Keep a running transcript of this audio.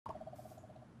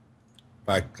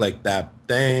I click that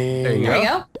thing. There you go.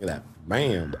 Look at that.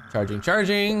 Bam.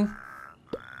 Charging.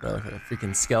 Oh, look at a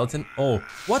freaking skeleton. Oh,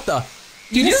 what the?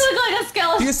 You look like a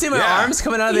skeleton. Do you see my arms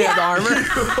coming out of the armor?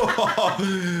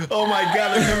 Oh my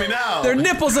God, they're coming out. They're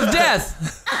nipples of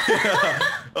death.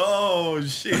 Oh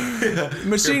shit.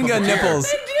 Machine gun nipples.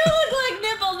 They do look like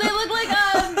nipples. They look like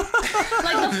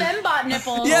the fembot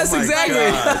nipples. Yes, Oh my exactly.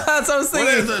 God. That's what I was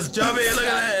thinking. What is this, Chubby? Look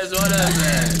at this. What is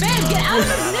this? Man, get out of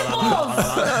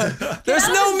his nipples. There's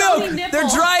no milk. They're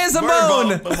dry as a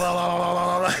bone.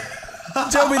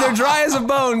 Joby, they're dry as a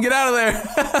bone. Get out of there.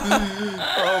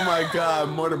 Oh my God,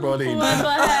 motorboating. What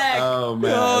the heck? Oh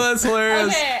man. Oh, that's hilarious.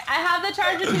 Okay, I have the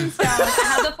charger tombstone,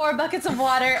 I have the 4 buckets of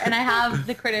water, and I have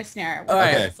the critter snare. All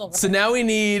right, Okay. so now we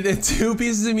need 2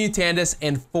 pieces of Mutandis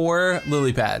and 4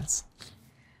 lily pads.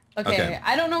 Okay,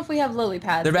 I don't know if we have lily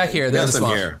pads. They're back here. They're in the Yes, I'm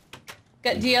swamp.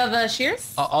 here. Do you have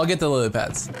shears? I'll get the lily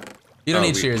pads. You don't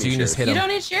need we shears. need You can just hit You them. don't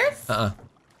need shears?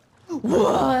 What?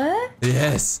 What?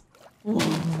 Yes.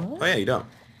 Oh yeah, you don't.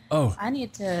 Oh. I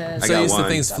need to. So got used to one.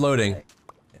 things floating.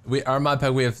 Our mod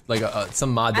pack, we have like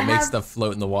some mod that makes stuff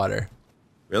float in the water.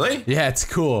 Really? Yeah, it's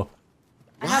cool.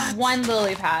 I have 1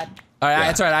 lily pad. All right, Yeah.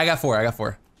 that's all right. I got 4.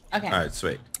 Okay. All right,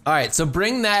 sweet. All right, so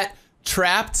bring that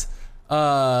trapped.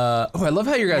 Oh, I love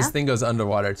how your guys' thing goes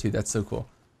underwater too. That's so cool.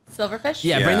 Silverfish?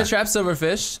 Yeah, bring Yeah. the trapped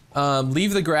silverfish.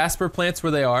 Leave the grasper plants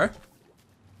where they are.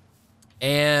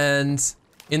 And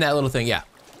in that little thing, yeah.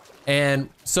 And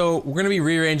so we're gonna be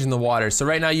rearranging the water. So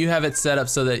right now you have it set up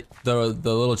so that the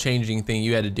little changing thing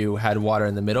you had to do had water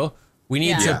in the middle. We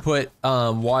need Yeah. to put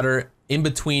water in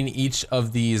between each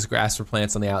of these grasper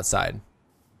plants on the outside.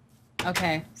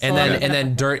 Okay. And so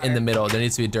then dirt in the middle. There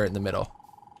needs to be dirt in the middle.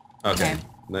 Okay. Okay.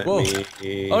 Let Whoa.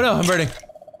 me. Oh no, I'm burning.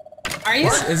 Are you?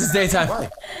 This is daytime.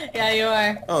 Yeah, you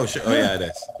are. Oh shit. Oh yeah, it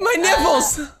is. My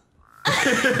nipples!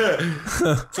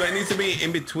 So it needs to be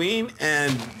in between,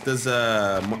 and there's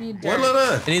need what?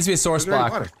 dirt. It needs to be a source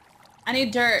block. Water. I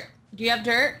need dirt. Do you have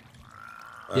dirt?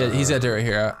 Yeah, he's got dirt right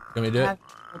here. You want me to do I it? have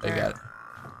I dirt. got it.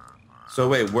 So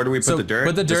wait, where do we put the dirt?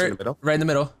 Put the Just dirt in the middle? right in the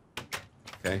middle.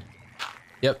 Okay.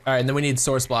 Yep. All right, and then we need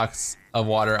source blocks of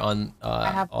water on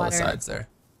have all the water. sides there.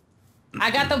 I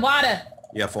got the water.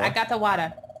 Yeah, 4. I got the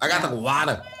water. I got the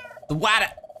water. The water.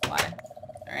 Water.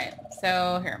 All right.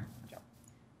 So here.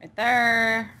 Right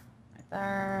there. Right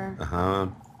there.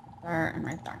 There and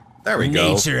right there. There we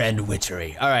go. Nature and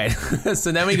witchery. All right.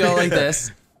 So then we go like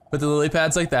this. Put the lily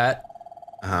pads like that.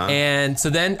 And so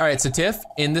then, all right. So Tiff,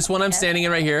 in this one I'm standing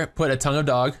in right here, put a tongue of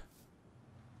dog.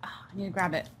 I need to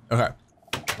grab it. Okay.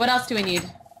 What else do we need?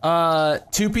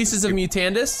 2 pieces of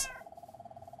Mutandis.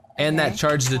 And that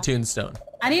charge the tombstone.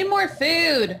 I need more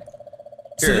food.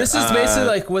 So this is basically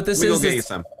like what this we is. go get you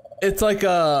some. It's like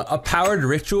a powered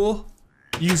ritual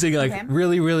using like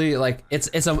really like it's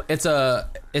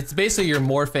basically you're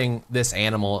morphing this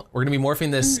animal. We're gonna be morphing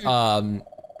this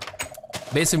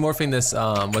basically morphing this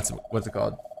what's it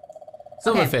called?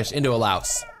 Silverfish into a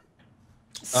louse.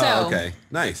 So okay,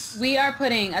 nice. we are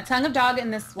putting a tongue of dog in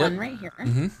this one right here.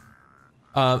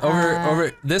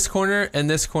 Over this corner and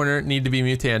this corner need to be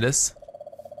Mutandis.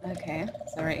 Okay,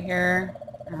 so right here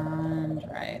and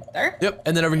right there. Yep,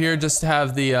 and then over here just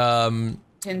have the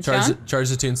Tombstone. charge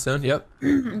the tombstone. Yep.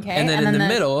 Okay, And then in the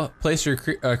middle, place your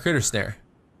critter snare.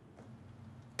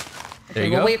 There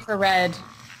you we'll go. wait for Red to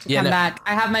Yeah, come no. back.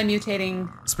 I have my mutating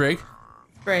Sprig.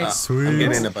 spray. I'm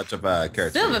getting a bunch of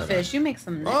carrots. Silverfish, you make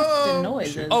some nasty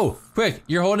noises. Oh, quick!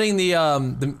 You're holding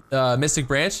the Mystic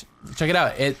Branch. Check it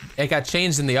out. It got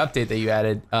changed in the update that you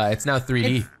added. It's now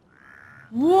 3D.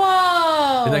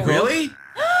 Whoa! Isn't that cool? Really?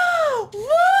 Whoa!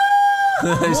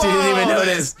 She didn't even That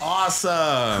notice. is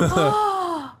awesome.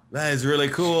 That is really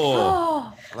cool.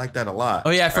 I like that a lot. Oh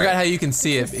yeah, I forgot how you can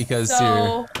see it because So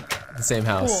you're in the same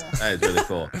house. cool. That is really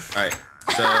cool. All right,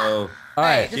 so All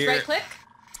right. Just Here. right click.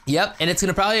 Yep, and it's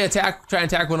gonna probably try and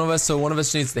attack one of us. So one of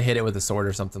us needs to hit it with a sword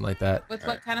or something like that. With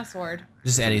what kind of sword?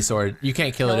 Just any sword. You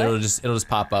can't kill it. Kill it? It'll just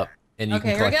pop up and you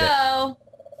Okay, can here we collect it. go.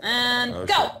 And Oh,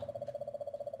 go.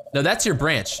 No, that's your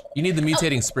branch. You need the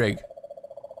mutating sprig.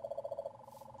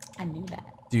 I knew that.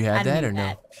 Do you have I that knew or no?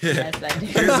 that. Yes, I do.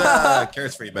 here's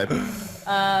carrots for you, babe.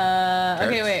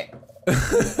 Okay, wait.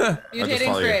 Mutating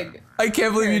follow you. sprig. I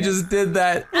can't believe you just did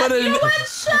that. What a You know what?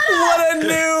 Shut up! what a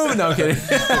noob! No, I'm kidding.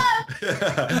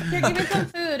 Here, give me some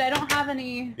food. I don't have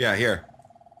any. Yeah, here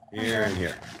and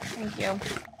here. Thank you.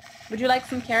 Would you like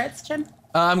some carrots, Chin?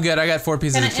 I'm good. I got 4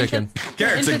 pieces Can I of chicken.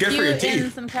 Carrots are good for your interest you in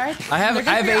teeth. some carrots? I have They're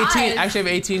good 18. for your eyes. Actually, I have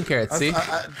 18 carrots. See,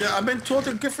 I've been told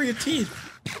they're good for your teeth.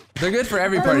 they're good for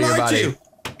every part of your lied to body, you.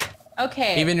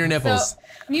 Okay. even your nipples. So,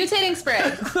 Mutating spray.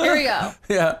 Here we go.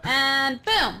 Yeah. And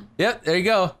boom. Yep, there you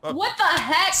go. What the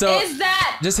heck So, is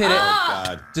that? just hit it. Oh,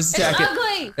 God. Just It's check it.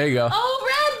 ugly. There you go.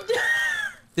 Oh, red.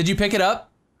 Did you pick it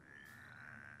up?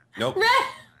 Nope. Red.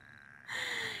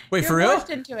 Wait, You're for real? morphed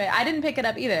into it. I didn't pick it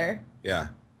up either. Yeah,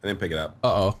 I didn't pick it up.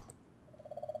 Uh-oh.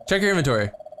 Check your inventory.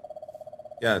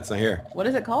 Yeah, it's not here. What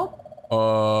is it called?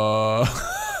 Oh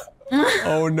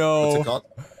no. What's it called?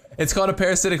 It's called a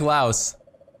parasitic louse.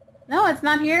 No, it's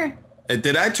not here.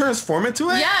 Did I transform into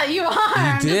it? Yeah, you are.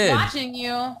 I'm did. just watching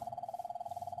you.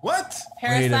 What?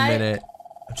 Parasite. Wait a minute.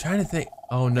 I'm trying to think.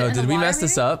 Oh no, in did the we water, mess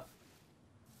this maybe? up?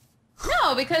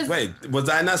 No, because Wait, was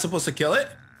I not supposed to kill it?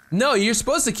 No, you're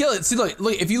supposed to kill it. See, look,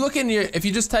 if you look in your, if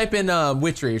you just type in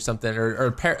witchery or something,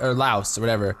 or louse or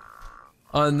whatever,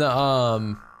 on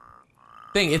the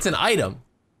thing, it's an item.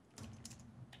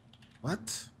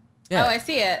 What? Yeah. Oh, I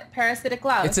see it. Parasitic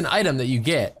louse. It's an item that you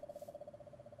get.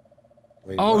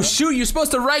 Wait, Oh what? shoot, you're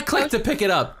supposed to right click to pick it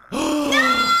up. No!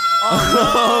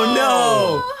 Oh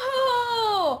no!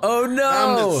 Oh! Oh I'm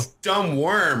no! this dumb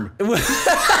worm.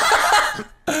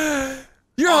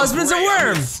 Your husband's Great, a I'm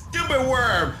worm. a stupid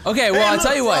worm. Okay, well, Hey, I'll look,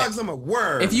 tell you what. frogs, I'm a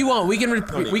worm. If you want, we can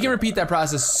repeat that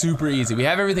process super easy. We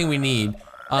have everything we need.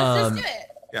 Let's just do it.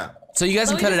 Yeah. So you guys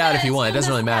So can we cut just it out gotta if you want. It doesn't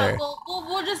really assume this-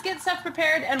 matter. We'll just get stuff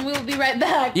prepared and we'll be right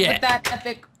back Yeah. with that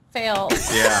epic fail.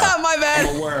 Yeah. My bad.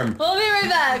 I'm a worm. We'll be right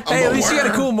back. Hey, I'm at a least you got a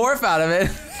worm. cool morph out of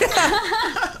it.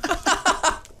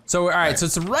 So, all right, so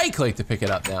it's a right click to pick it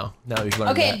up now. Now we've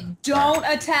learned Okay, don't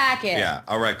attack it. Yeah,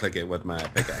 I'll right click it with my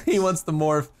pickaxe. that. He wants the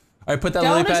morph. All right, put that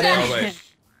Don't lily pad attack in. Oh, wait. it.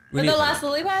 We With need- the last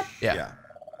lily pad? Yeah. Yeah.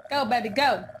 Go, baby,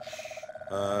 go.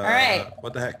 All right.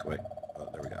 What the heck? Wait. Oh,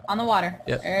 there we go. On the water.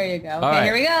 Yep. There you go. Okay, right.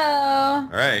 here we go. All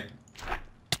right.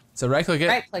 So right click it.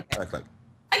 Right click it. Right click.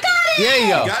 I got it! There you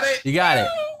go. You got it? You got it.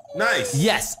 Nice.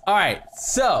 Yes. All right.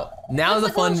 So now Looks the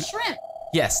like a fun. little shrimp.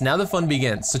 Yes. Now the fun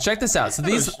begins. So check this out. So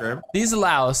Hello, these shrimp.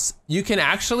 louse, you can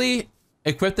actually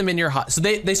equip them in your hot. So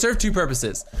they serve two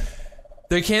purposes.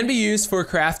 They can be used for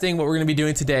crafting what we're going to be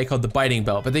doing today called the biting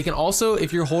belt, but they can also,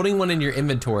 if you're holding one in your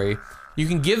inventory, you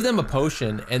can give them a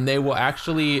potion and they will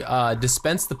actually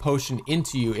dispense the potion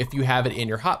into you if you have it in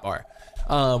your hotbar.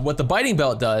 What the biting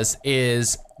belt does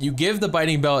is you give the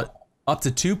biting belt up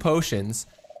to 2 potions,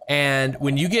 and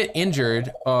when you get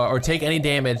injured or take any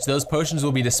damage, those potions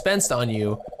will be dispensed on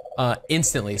you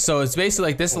instantly. So it's basically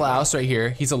like this louse right here.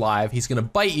 He's alive. He's going to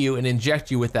bite you and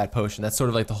inject you with that potion. That's sort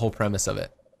of like the whole premise of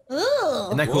it. Ooh.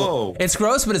 Isn't that cool? Whoa. It's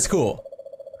gross, but it's cool.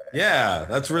 Yeah,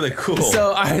 that's really cool. So,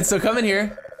 all right, so come in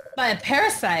here. By a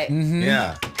parasite. Mm-hmm.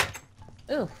 Yeah.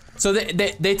 Ooh. So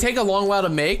they take a long while to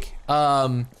make.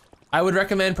 I would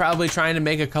recommend probably trying to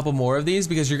make a couple more of these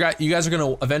because you guys are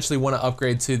gonna eventually want to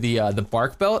upgrade to the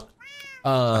bark belt,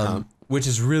 which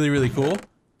is really, really cool.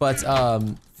 But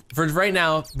for right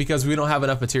now, because we don't have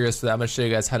enough materials for that, I'm gonna show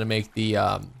you guys how to make the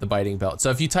biting belt. So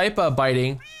if you type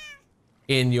biting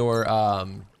in your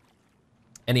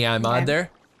NEI mod Okay.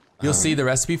 there, you'll see the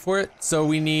recipe for it. So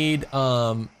we need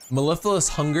mellifluous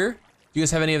hunger. Do you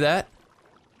guys have any of that?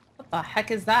 What the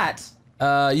heck is that?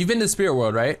 You've been to the spirit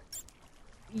world, right?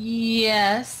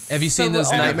 Yes. Have you seen So those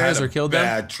we're- And I've nightmares had or a killed them?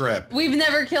 Bad trip. We've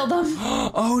never killed them.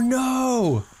 Oh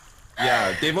no!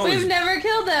 Yeah, they've always. We've never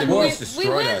killed them. They've We, always we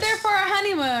destroyed went us. there for our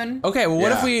honeymoon. Okay, well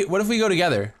Yeah. what if we go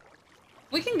together?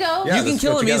 We can go. Yeah. You can let's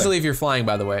kill go them together. easily if you're flying,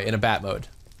 by the way, in a bat mode.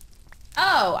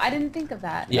 Oh, I didn't think of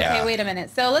that. Yeah. Okay, wait a minute.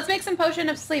 So let's make some potion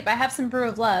of sleep. I have some brew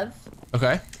of love.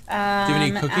 Okay. Do you have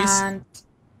any cookies? And,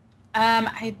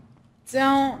 I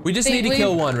don't. We just think need to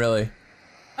kill one, really.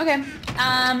 Okay.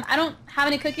 I don't have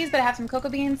any cookies, but I have some cocoa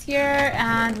beans here,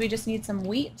 and we just need some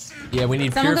wheat. Yeah, we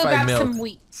need Someone go purified grab milk. some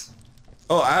wheat.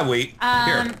 Oh, I wait. Here.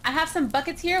 I have some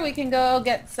buckets here. We can go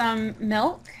get some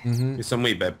milk. Here's some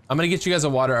wheat, babe. I'm gonna get you guys a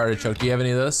water artichoke. Do you have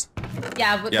any of those?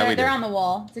 Yeah, but Yeah, we they're do. on the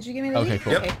wall. Did you give me the Okay, wheat?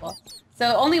 cool. Yep. Okay, cool.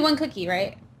 So only one cookie,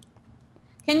 right?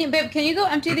 Can you, babe? Can you go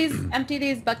empty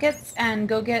these buckets and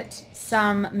go get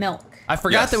some milk? I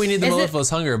forgot Yes. that we need the Is it- mellifluous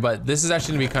hunger, but this is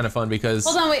actually gonna be kind of fun because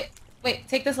Hold on, wait.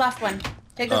 Take this last one.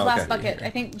 Take this Oh, last okay. bucket. I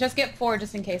think just get 4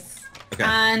 just in case. Okay.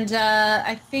 And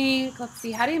I think let's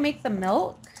see. How do you make the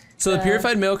milk? so the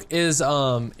purified milk is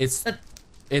it's The-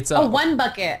 Oh, 1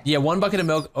 bucket. yeah, 1 bucket of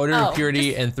milk, odor Oh, and purity,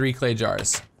 just- and 3 clay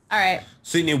jars. All right.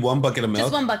 So you need 1 bucket of milk?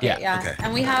 Just 1 bucket, Yeah. yeah. Okay.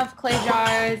 And we have clay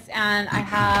jars, and I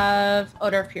have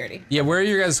odor of purity. Yeah, where are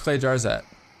your guys' clay jars at?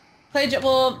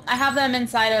 Well, I have them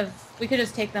inside of. We could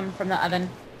just take them from the oven.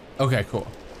 Okay, cool.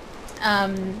 You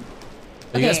guys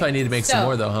Okay, probably need to make some so-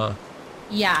 more though, huh?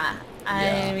 Yeah,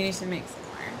 Yeah. we need to make some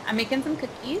more. I'm making some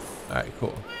cookies. All right,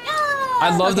 cool. Yeah.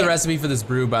 I love the Okay. recipe for this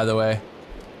brew, by the way.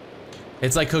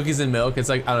 It's like cookies and milk. It's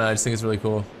like, I don't know, I just think it's really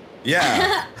cool.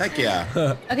 Yeah. Heck yeah.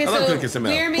 Okay, I love so cookies and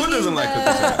milk. we're Who making doesn't like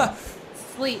cookies and milk?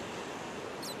 sleep.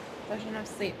 Potion of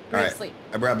sleep. All Brew of right. sleep.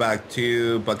 I brought back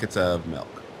 2 buckets of milk.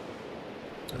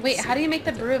 Wait, how do you make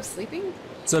the brew of sleeping?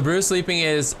 So brew of sleeping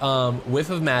is whiff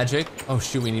of magic. Oh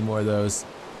shoot, we need more of those.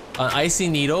 Icy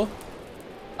needle,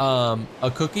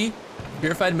 a cookie,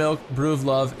 purified milk, brew of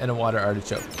love, and a water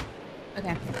artichoke.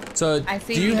 Okay. So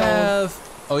Icy do you needles.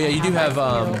 have? Oh yeah, you do have.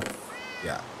 icy needles.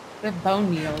 Yeah. We have bone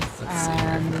needles.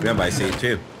 We have icy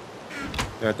too.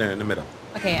 They're right there in the middle.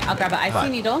 Okay, I'll grab an icy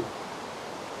Fine. needle.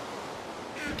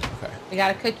 Okay. We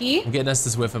got a cookie. I'm getting us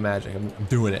this whiff of magic. I'm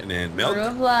doing it. And then Brew milk.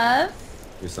 of love.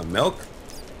 Here's some milk.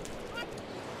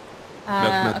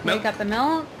 Okay, milk. got the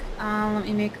milk. Let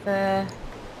me make the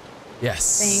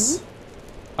Yes. thing.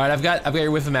 All right, I've got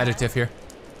your whiff of magic, Tiff here.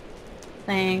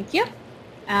 Thank you.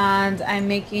 And I'm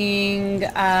making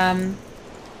the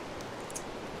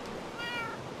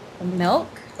milk.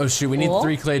 Oh shoot, we need Cool.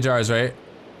 3 clay jars, right?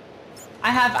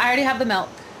 I already have the milk.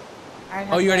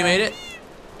 Oh, you already made it?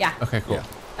 Yeah. Okay, cool. Yeah.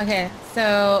 Okay,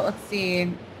 so let's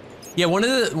see. Yeah, one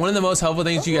of the most helpful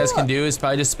things you guys can do is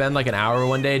probably just spend like an hour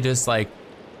one day just like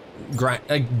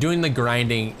doing the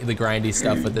grindy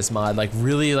stuff with this mod, like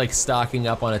really like stocking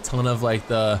up on a ton of like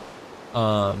the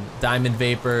diamond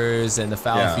vapors and the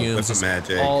foul fumes, with the just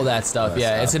magic, all that stuff. all that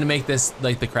Yeah, stuff. it's gonna make this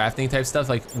like the crafting type stuff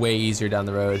like way easier down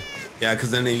the road. Yeah, because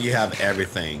then you have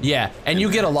everything. Yeah, and you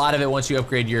get a lot of it once you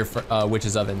upgrade your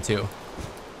witch's oven too.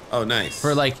 Oh, nice.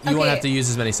 For like you won't Okay. have to use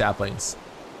as many saplings.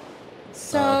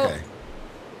 So, okay.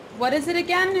 what is it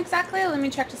again exactly? Let me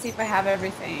check to see if I have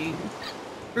everything.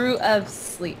 Brew of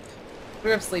sleep.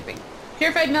 Brew of sleeping.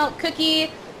 Purified milk,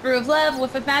 cookie, brew of love,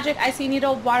 whiff of magic, icy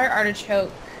needle, water artichoke.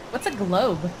 What's a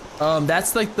globe?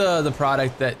 That's like the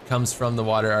product that comes from the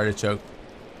water artichoke.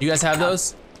 You guys have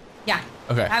those? Yeah.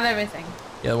 Okay. I have everything.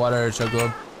 Yeah, the water artichoke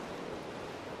globe.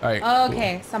 All right.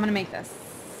 Okay, so I'm gonna make this.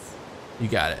 Cool.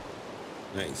 You got it.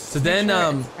 Nice. So then,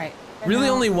 Sure it's right. really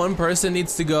now. only one person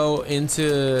needs to go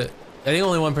into. I think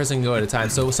only one person can go at a time.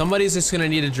 So somebody's just gonna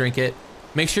need to drink it.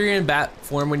 Make sure you're in bat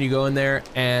form when you go in there.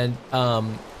 And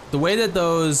the way that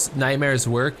those nightmares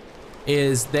work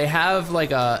is they have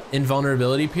like a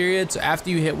invulnerability period. So after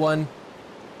you hit one,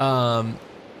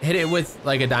 hit it with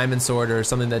like a diamond sword or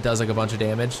something that does like a bunch of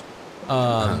damage.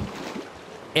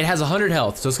 It has 100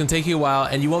 health, so it's gonna take you a while,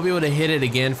 and you won't be able to hit it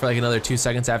again for like another 2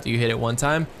 seconds after you hit it one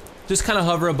time. Just kind of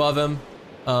hover above him.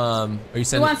 Are you Who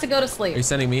sending? wants to go to Are you sleep?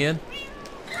 sending me in?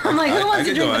 I'm like, who I wants to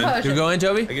could drink go the in. potion? You go in,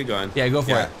 Joby? I get going. Yeah, go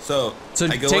for it. So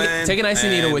I go in take an icy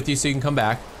needle and- with you so you can come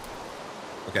back.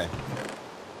 Okay.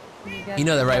 You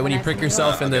know that, right? When you prick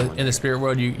yourself in I'll the get one in the here. spirit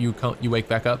world, you wake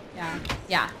back up. Yeah.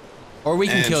 Yeah. Or we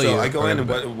can And kill so you. I go or in and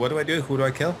whatever. what do I do? Who do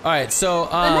I kill? All right, so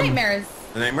The nightmares.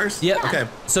 The nightmares? Yep. Yeah. Okay.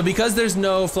 So because there's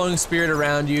no flowing spirit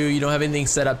around you, you don't have anything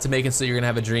set up to make it so you're gonna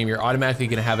have a dream. You're automatically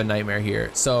gonna have a nightmare here.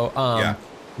 So Yeah.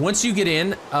 once you get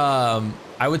in,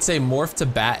 I would say morph to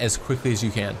bat as quickly as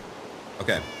you can,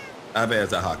 Okay. I have it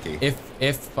as a hotkey.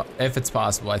 if it's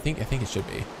possible. I think it should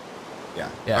be. Yeah.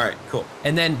 Yeah. All right. Cool.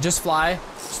 And then just fly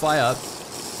up.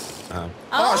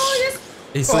 Oh, you're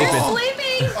He's sleeping.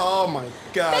 sleeping. Oh my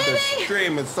God! Baby! This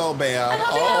stream is so bad. I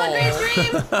hope you have a great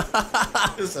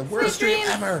dream. This is the worst Sweet stream dreams.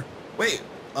 ever. Wait.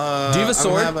 Do you have a I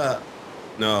sword? don't have a.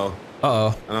 No. Uh-oh.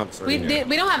 I don't have a sword. in here.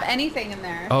 We don't have anything in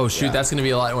there. Oh shoot, Yeah. that's gonna be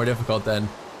a lot more difficult then.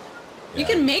 You Yeah.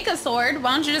 can make a sword.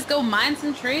 Why don't you just go mine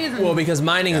some trees? And, Well, because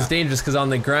mining is Yeah. dangerous because on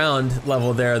the ground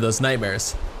level there are those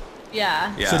nightmares.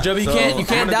 yeah. Yeah. So Joby, you So, can't I'm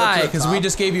gonna go die to the because we top.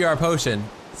 just gave you our potion.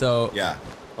 So Yeah.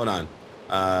 Hold on.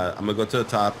 I'm gonna go to the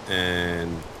top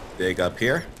and dig up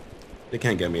here. They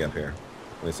can't get me up here.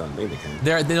 At least on me they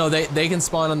can. they can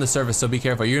spawn on the surface. So be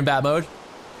careful. You're in bat mode.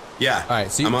 Yeah. All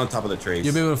right, so I'm on top of the trees.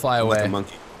 You'll be able to fly I'm away. like a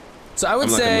monkey. So I would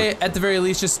I'm like a say monkey. at the very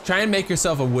least, just try and make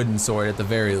yourself a wooden sword at the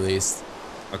very least.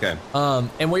 Okay.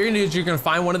 And what you're gonna do is you're gonna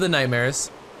find one of the nightmares,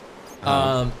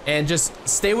 and just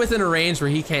stay within a range where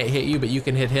he can't hit you, but you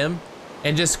can hit him,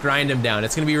 and just grind him down.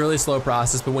 It's gonna be a really slow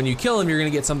process, but when you kill him, you're gonna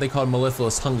get something called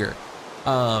mellifluous hunger.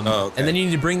 Okay. And then you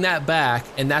need to bring that back,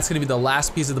 and that's gonna be the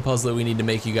last piece of the puzzle that we need to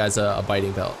make you guys a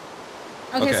biting belt.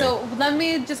 Okay, Okay. so let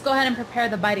me just go ahead and prepare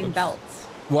the biting belts.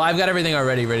 Well, I've got everything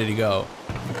already ready to go.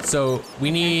 So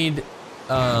we need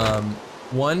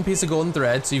one piece of golden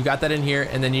thread. So you've got that in here,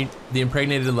 and then the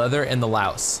impregnated leather and the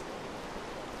louse.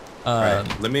 All right.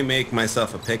 Let me make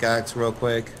myself a pickaxe real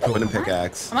quick. Wooden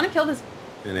pickaxe. I want to kill this.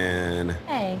 And then.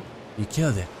 Hey, You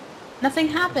killed it. nothing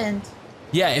happened.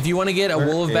 Yeah, if you want to get a Where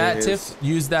wool of bat, is- Tiff,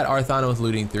 use that Arthana with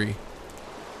looting 3.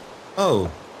 Oh,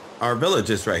 our village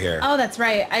is right here. Oh, that's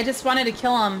right. I just wanted to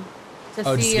kill him to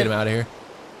Oh, see just if get him out of here.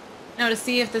 no, to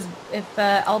see if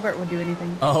Albert would do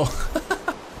anything. Oh,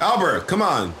 Albert, come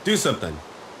on, do something.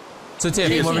 So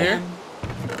Tiff, come over here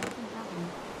Damn.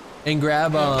 and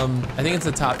grab, I think it's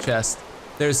the top chest.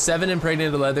 There's 7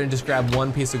 impregnated leather and just grab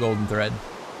 1 piece of golden thread,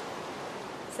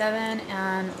 7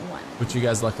 and 1. which you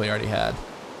guys luckily already had.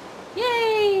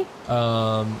 Yay!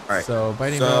 Alright. So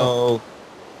biting belt.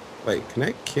 So, wait, can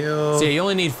I kill? So yeah, you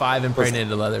only need 5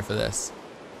 impregnated leather for this.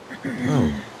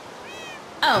 Oh.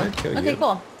 Oh, I kill okay, you?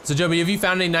 cool. So Joby, have you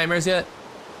found any nightmares yet?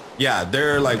 Yeah,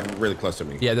 they're like really close to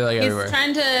me. Yeah, they're like He's everywhere.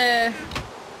 trying to...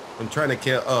 I'm trying to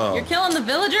kill. Oh. You're killing the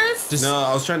villagers? Just No,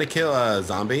 I was trying to kill a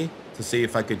zombie to see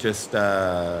if I could just. be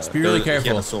really He careful.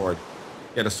 had a sword.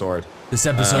 He had a sword. this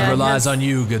episode Yeah, relies yes. on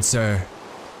you, good sir.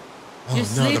 Oh You're no,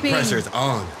 sleeping. the pressure's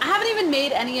on. I haven't even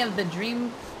made any of the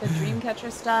dream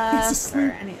catcher stuff or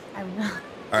any.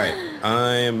 All right,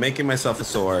 I am making myself a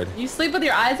sword. You sleep with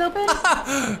your eyes open?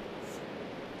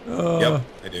 Yep,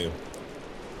 I do.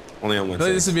 Only on I feel like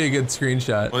Wednesdays. this would be a good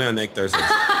screenshot. Only on Nick Thursdays.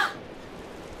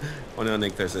 Only on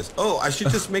Nick Thursdays. Oh, I should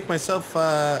just make myself.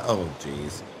 Oh,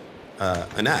 jeez.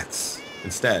 An axe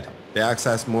instead. The axe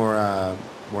has more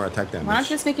attack damage. Why don't you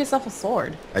just make yourself a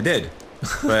sword? I did,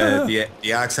 but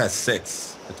the axe has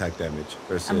 6 attack damage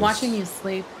versus. I'm watching you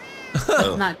sleep. Ugh.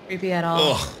 It's not creepy at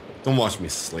all. Ugh, don't watch me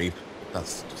sleep.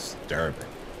 That's disturbing.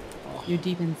 You're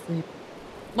deep in sleep.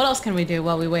 What else can we do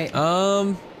while we wait?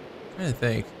 Trying to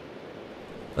think.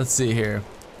 Let's see here.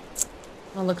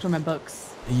 I'll look through my books.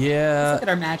 Yeah. Let's look at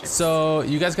our magic. So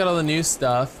you guys got all the new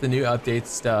stuff, the new update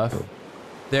stuff.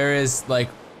 There is like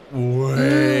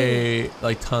way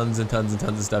like tons and tons and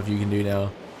tons of stuff you can do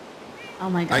now. Oh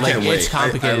my god. I Like can't it's wait.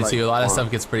 complicated I too. A lot of want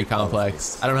stuff gets pretty all of complex.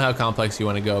 this. I don't know how complex you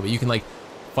want to go, but you can like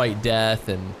fight death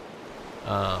and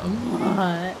What?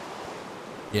 I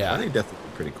yeah. think death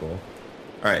would be pretty cool.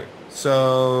 All right,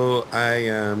 so I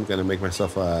am gonna make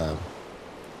myself an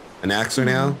axer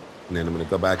now, and then I'm gonna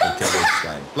go back and kill this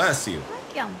guy. Bless you.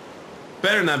 Thank you.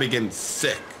 Better not be getting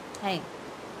sick. Hey,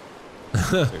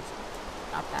 Seriously.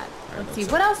 stop that. Alright, Let's that's see.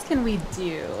 it. What else can we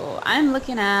do? I'm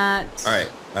looking at All right,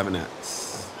 I have an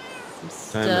axe. some Time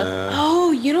stuff. to-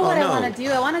 Oh, you know Oh, what I no. want to do?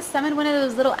 I want to summon one of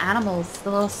those little animals, the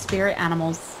little spirit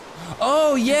animals.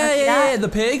 Oh yeah, Like yeah, that? yeah, the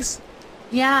pigs.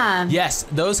 Yeah. Yes,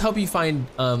 those help you find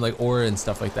like ore and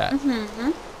stuff like that.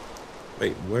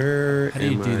 Wait, where How do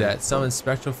you am do I? that? Summon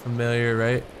spectral familiar,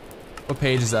 right? What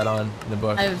page is that on in the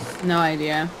book? I have no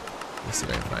idea. Let's see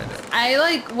if I can find it. I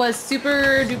like was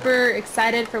super duper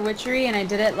excited for witchery and I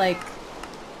did it like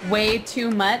way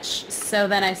too much, so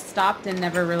then I stopped and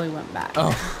never really went back.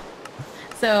 Oh,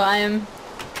 So I'm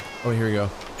oh, here we go.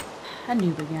 a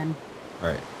noob again. All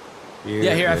right.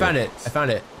 Yeah, here I found it. I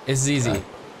found it. It's easy. Right.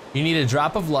 You need a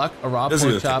drop of luck, a raw This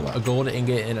is pork gonna take chop, a a gold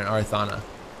ingot, and an arthana.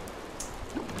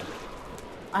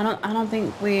 I don't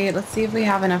think let's see if we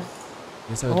have enough.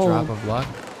 You guys have a Gold. drop of luck?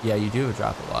 Yeah, you do have a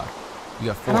drop of luck. You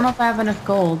got 4. I don't know if I have enough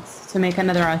golds to make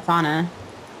another Arthana.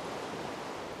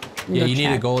 Let me Yeah, go you need a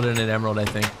check. gold and an emerald, I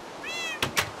think.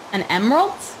 An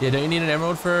emerald? Yeah, don't you need an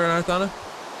emerald for an arthana?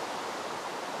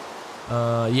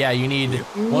 Yeah, you need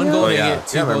 1 gold Oh, yeah. ingot,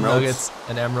 2 You have gold emeralds. nuggets,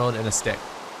 an emerald, and a stick.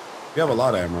 You have a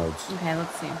lot of emeralds. Okay,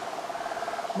 let's see.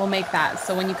 We'll make that.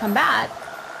 So when you come back,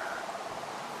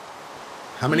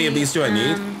 How many of these do I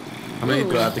need? How many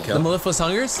do I have to The kill? mellifluous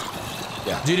hungers?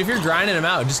 Yeah. Dude, if you're grinding them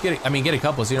out, just get a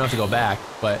couple so you don't have to go back,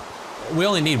 but we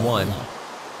only need 1.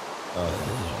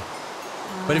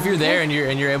 But if you're there and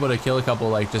you're able to kill a couple,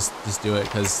 like just do it,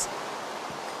 because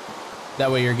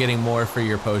that way you're getting more for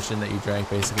your potion that you drank,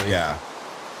 basically. Yeah.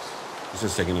 It's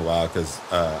just taking a while because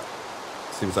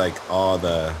seems like all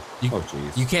the. You, oh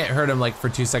jeez. you can't hurt him like for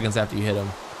 2 seconds after you hit him.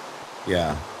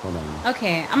 Yeah. Hold on.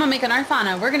 okay, I'm gonna make an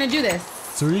Arthana. We're gonna do this.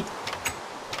 Sweet.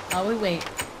 While we wait.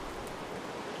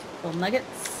 Little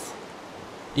nuggets.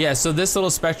 Yeah, so this little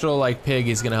spectral like pig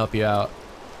is gonna help you out.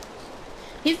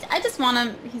 I just want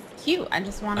him. He's cute. I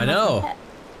just want him. I know. As a pet.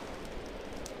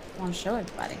 Want to show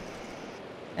everybody.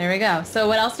 There we go. So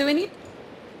what else do we need?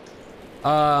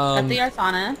 Got the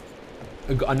Arthana.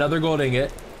 Another gold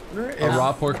ingot, a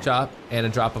raw pork chop, and a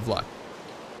drop of luck.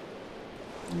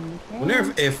 I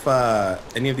wonder if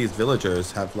any of these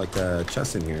villagers have like a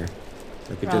chest in here.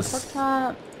 I could Raw pork just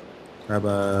chop. grab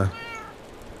a.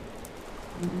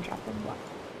 And drop of luck.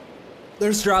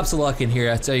 There's drops of luck in here.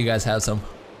 I'd say you guys have some.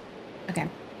 Okay. Is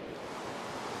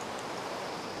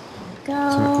there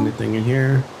Go. anything in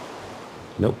here?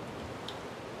 Nope.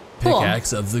 Cool.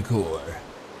 Pickaxe of the core.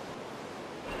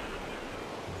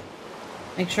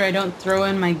 Make sure I don't throw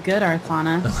in my good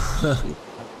Arthana.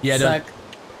 Yeah, Suck.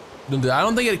 I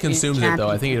don't think it consumes it though. chappy.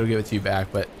 I think it'll give it to you back,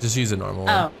 but just use a normal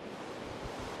one. Oh.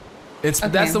 It's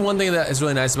Okay. that's the one thing that is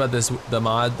really nice about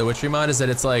the witchery mod, is that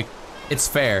it's like it's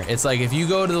fair. It's like if you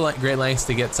go to the great lengths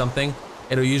to get something,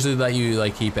 it'll usually let you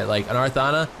like keep it. Like an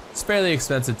Arthana, It's fairly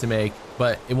expensive to make,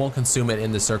 but it won't consume it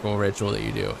in the circle ritual that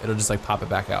you do. It'll just like pop it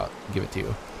back out and give it to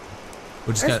you.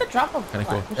 Which is Where's the drop of kind of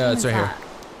cool. blood? Which It's one right is here. that?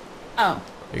 Oh.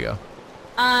 There you go.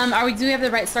 Do we have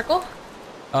the right circle?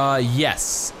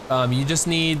 Yes. You just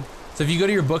need, so if you go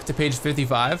to your book to page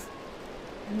 55,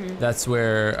 that's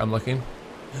where I'm looking.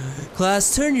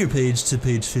 Class, turn your page to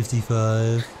page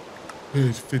 55.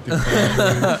 Page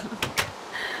 55.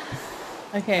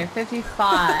 Okay,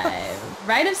 55.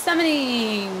 Rite of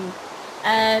summoning.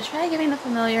 Try giving the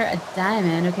familiar a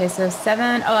diamond. Okay, so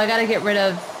 7. Oh, I gotta get rid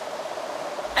of.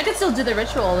 I could still do the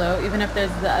ritual though, even if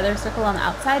there's the other circle on the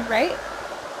outside, right?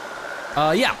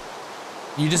 Yeah.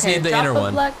 You just need the drop inner of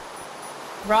one. Luck,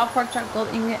 raw pork chop, gold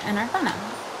ingot, and arcana.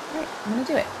 Alright, I'm gonna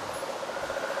do it.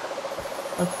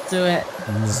 Let's do it.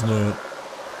 Let's do it.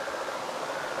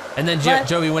 And then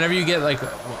Joey, whenever you get like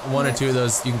one or two of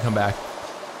those, you can come back.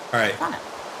 All right.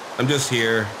 I'm just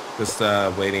here, just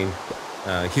waiting.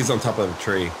 He's on top of a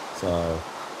tree, so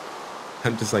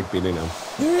I'm just like beating him.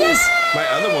 Yes! My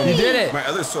other one, You did it. My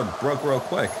other sword broke real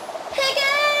quick.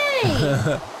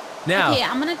 Piggy! Now, Okay,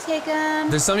 I'm gonna take him.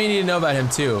 there's something you need to know about him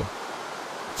too.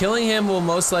 Killing him will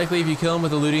most likely, if you kill him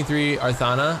with a looting 3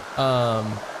 Arthana,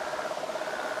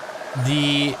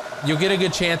 you'll get a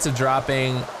good chance of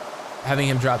having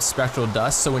him drop spectral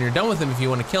dust. So when you're done with him, if you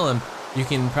want to kill him, you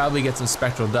can probably get some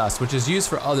spectral dust, which is used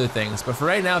for other things. But for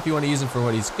right now, if you want to use him for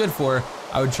what he's good for,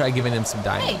 I would try giving him some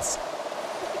diamonds.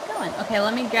 Keep going. Okay,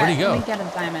 let me get. Where'd he go? Let me get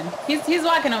a diamond. He's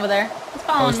walking over there. He's Oh,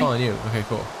 following he's me. following you. Okay,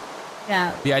 cool.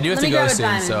 Yeah. Yeah, I do have Let to me go grab a soon,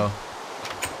 diamond. so.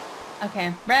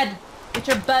 Okay, Red, get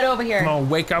your butt over here. Come on,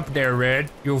 wake up there,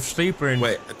 Red. You're sleeping.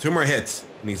 Wait, 2 more hits,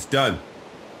 and he's done.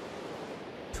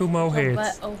 2 more Get your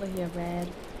hits. butt over here, Red.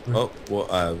 Oh,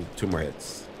 well, 2 more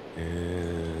hits.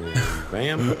 And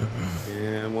bam.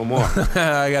 And 1 more.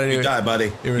 I gotta do You it. die,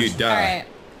 buddy. You All die. right.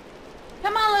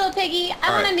 Come on, little piggy. I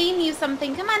want right. to name you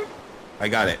something. Come on. I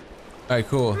got it. All right,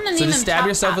 cool. gonna So name just him stab Chop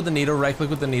yourself Chop. with the needle, right click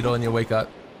with the needle, and you'll wake up.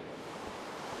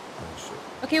 Oh, shit.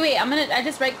 Okay, wait. I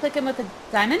just right click him with a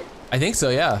diamond. I think so,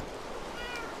 yeah.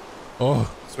 Oh,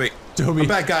 Sweet. Toby. I'm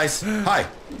back, guys. Hi.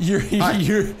 You're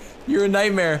a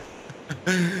nightmare.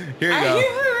 Here you Are go.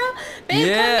 you? Babe,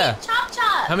 Yeah. come meet Chop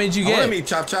Chop. How many did you I want get? to meet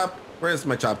Chop Chop. Where's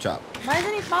my Chop Chop? Why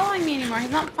isn't he following me anymore?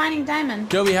 He's not finding diamond.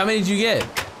 Joby, how many did you get?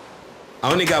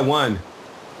 I only got 1.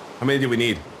 How many do we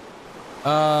need?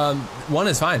 1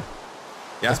 is fine.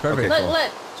 Yeah, That's perfect. Okay, Look, cool.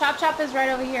 look. Chop Chop is right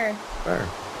over here. Where?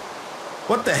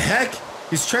 What the heck? He's Oh,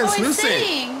 he's translucent.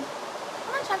 sitting.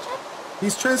 Come on, Chop Chop.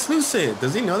 He's translucent.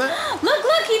 Does he know that?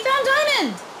 Look, he found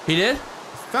diamond. He did?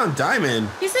 Found diamond.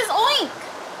 He says oink.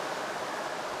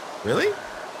 Really?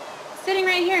 Sitting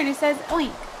right here, and he says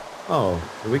oink. Oh,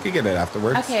 we could get it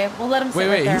afterwards. Okay, we'll let him sit Wait,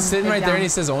 right there. he's sitting and right dig there and down. he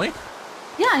says oink?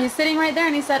 Yeah, he's sitting right there,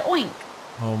 and he said oink.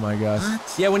 Oh my gosh.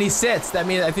 What? Yeah, when he sits, that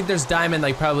means I think there's diamond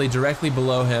like probably directly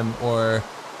below him or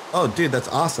Oh, dude, that's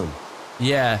awesome.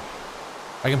 yeah.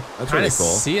 I can That's kind really of cool.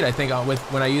 see it, I think, with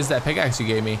when I use that pickaxe you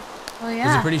gave me. Oh There's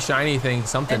yeah. a pretty shiny thing,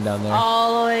 something It's down there.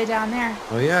 all the way down there.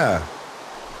 Oh yeah.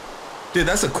 Dude,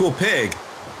 that's a cool pig.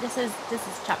 This is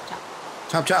Chop Chop.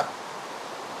 Chop chop.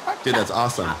 Pork Dude, chop, that's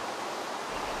awesome. chop.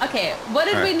 Okay, what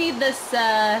did All we right. need this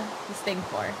thing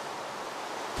for?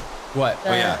 What? The,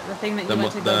 Oh, yeah. the thing that The, you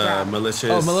went to go the grab. malicious.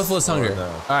 Oh, mellifluous or hunger. the-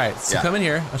 All right, so Yeah. come in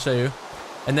here. I'll show you.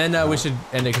 And then we should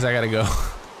end it because I gotta go.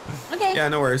 Okay. Yeah,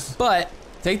 no worries. But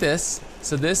take this.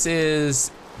 So this is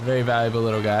a very valuable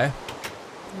little guy.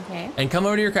 Okay. And come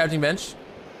over to your crafting bench.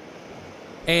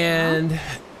 And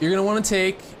you're gonna want to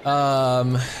take,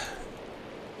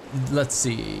 let's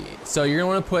see. So you're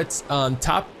gonna want to put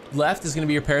top left is gonna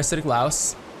be your parasitic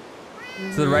louse.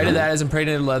 To the right of that is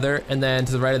impregnated leather, and then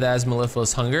to the right of that is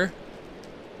mellifluous hunger.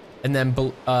 And then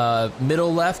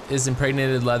middle left is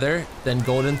impregnated leather, then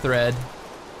golden thread,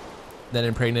 then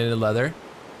impregnated leather.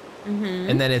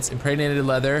 And then it's impregnated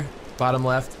leather, bottom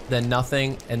left, then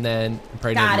nothing, and then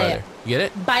impregnated Got it. leather. You get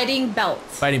it? Biting belt.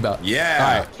 Fighting belt. Yeah.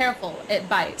 All right. Careful, it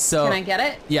bites. So- Can I get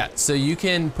it? Yeah, so you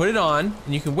can put it on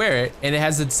and you can wear it, and it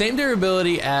has the same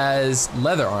durability as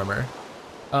leather armor.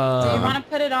 Do you want to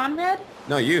put it on, Red?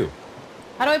 No, you.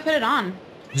 How do I put it on?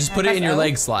 Just I put it press in your O?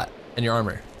 leg slot in your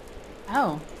armor.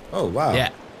 Oh. Oh, wow. Yeah.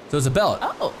 So it's a belt.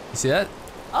 Oh. You see that?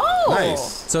 Oh. Nice.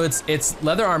 So it's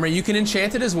leather armor. You can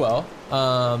enchant it as well.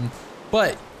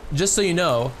 But just so you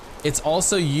know, it's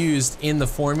also used in the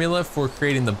formula for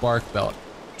creating the bark belt.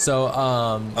 So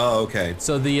Oh, okay.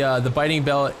 so the biting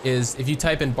belt is, if you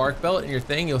type in bark belt in your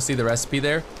thing, you'll see the recipe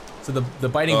there. So the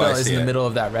biting Oh, I belt is see in the it. middle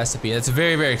of that recipe. And it's a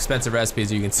very, very expensive recipe,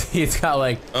 as you can see. It's got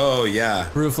like Oh yeah.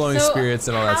 brew flowing spirits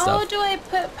and all that How stuff. do I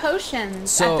put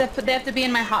potions? So- They have to be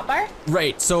in my hotbar?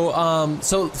 Right. So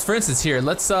for instance, here,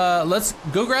 let's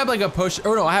go grab like a potion.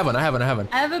 Oh no, I have one. I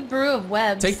have a brew of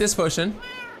webs. Take this potion.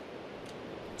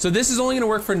 So this is only gonna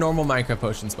work for normal Minecraft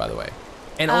potions, by the way.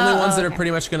 And only ones that are okay.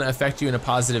 pretty much gonna affect you in a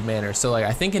positive manner. So like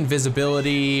I think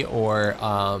invisibility or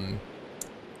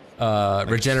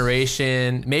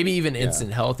regeneration, maybe even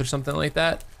instant health or something like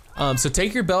that. So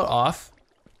take your belt off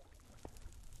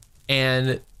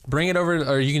and bring it over,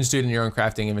 or you can just do it in your own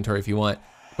crafting inventory if you want.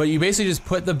 But you basically just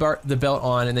put the belt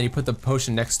on and then you put the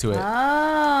potion next to it.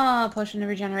 Oh, potion of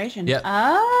regeneration. Yep.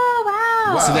 Oh,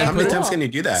 wow. Wow. So then How many put it- times can you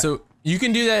do that? So you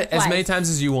can do that as many Twice. times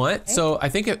as you want. So I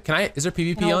think, is there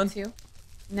PvP on?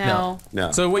 No.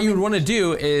 No. So what you would want to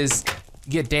do is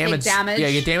get damaged. damage?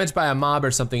 Yeah, get damaged by a mob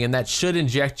or something, and that should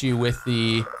inject you with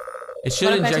the. It should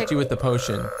What if I inject take- you with the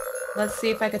potion. Let's see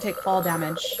if I could take fall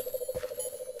damage.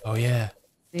 Oh yeah,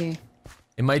 See.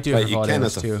 it might do But it for you fall can damage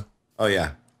as a- too. Oh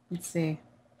yeah. Let's see.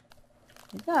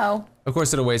 Here we go. Of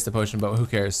course, it'll waste the potion, but who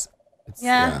cares?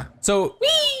 Yeah. Yeah. So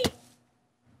Whee!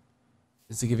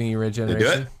 is it giving you Did regeneration?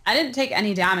 you do it? I didn't take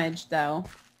any damage though.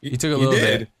 You took a You little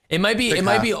did. bit. It might be. Took It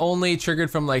might be half. only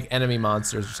triggered from like enemy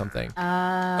monsters or something.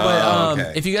 Uh, But Oh,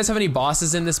 okay. if you guys have any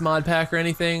bosses in this mod pack or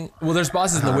anything, well, there's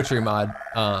bosses in the Witchery mod.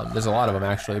 There's a lot of them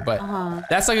actually, but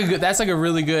that's like a good. That's like a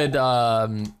really good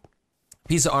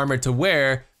piece of armor to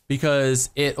wear because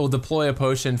it will deploy a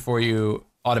potion for you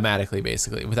automatically,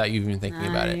 basically, without you even thinking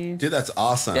about it. nice. Dude, that's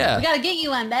awesome. Yeah. We gotta get you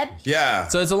one, bed. Yeah.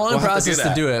 So it's a long We'll have process to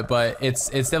that. do it, but it's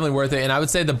definitely worth it. And I would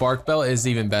say the bark belt is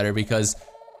even better because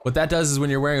what that does is when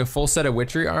you're wearing a full set of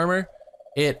witchery armor,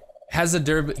 it has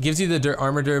gives you the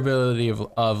armor durability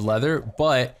of leather.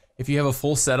 But if you have a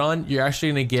full set on, you're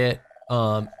actually gonna get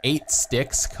 8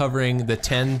 sticks covering the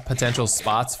 10 potential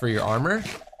spots for your armor,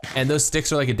 and those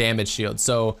sticks are like a damage shield.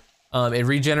 So it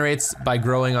regenerates by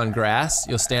growing on grass.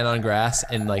 You'll stand on grass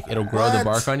and like it'll grow the What?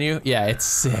 bark on you. Yeah, it's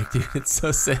sick, dude. It's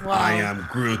so sick. Wow. I am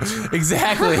Groot.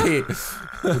 Exactly.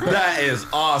 That is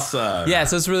awesome. Yeah,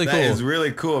 so it's really cool. That is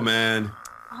really cool, man.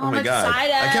 Oh my I'm god.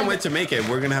 excited. I can't wait to make it.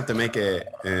 We're gonna have to make it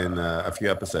in a few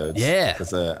episodes. Yeah.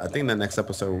 Because I think the next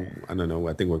episode, I don't know,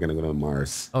 I think we're gonna go to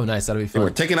Mars. Oh, nice. That'll be We're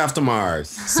fun. taking off to Mars.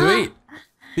 Sweet.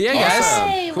 But yeah, guys. Awesome.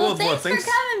 Hey, Cool. well, Well, thanks, thanks.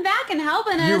 for coming back and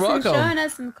helping us You're and welcome. showing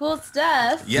us some cool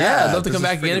stuff. Yeah, I'd love to this come is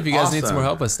back again if you freaking guys need some more awesome.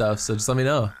 help with stuff. So just let me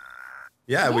know.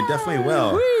 Yeah, we definitely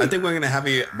will. I think we're gonna have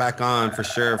you back on for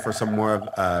sure for some more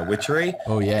of witchery.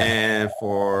 Oh, yeah. And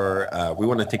for we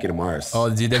want to take you to Mars. Oh,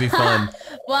 dude, that'd be fun.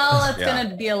 Well, it's Yeah.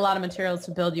 gonna be a lot of materials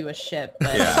to build you a ship.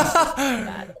 But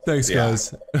yeah. Thanks, Yeah.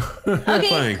 guys. Okay,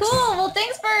 Thanks. cool. Well,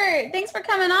 thanks for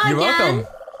coming on. You're again. welcome.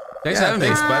 Thanks for Yeah, having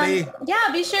thanks, me. buddy.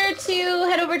 Yeah, be sure to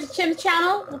head over to Chim's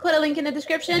channel. We'll put a link in the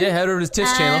description. Yeah, head over to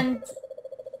Tish channel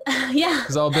And yeah,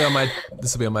 because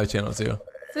this will be on my channel too.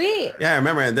 sweet. Yeah,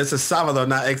 remember this is Sábado,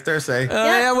 not next Thursday.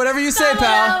 Yeah, whatever you say,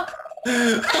 pal.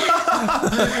 Alright,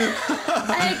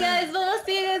 guys. Well, we'll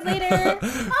see you guys later.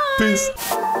 Bye. Peace.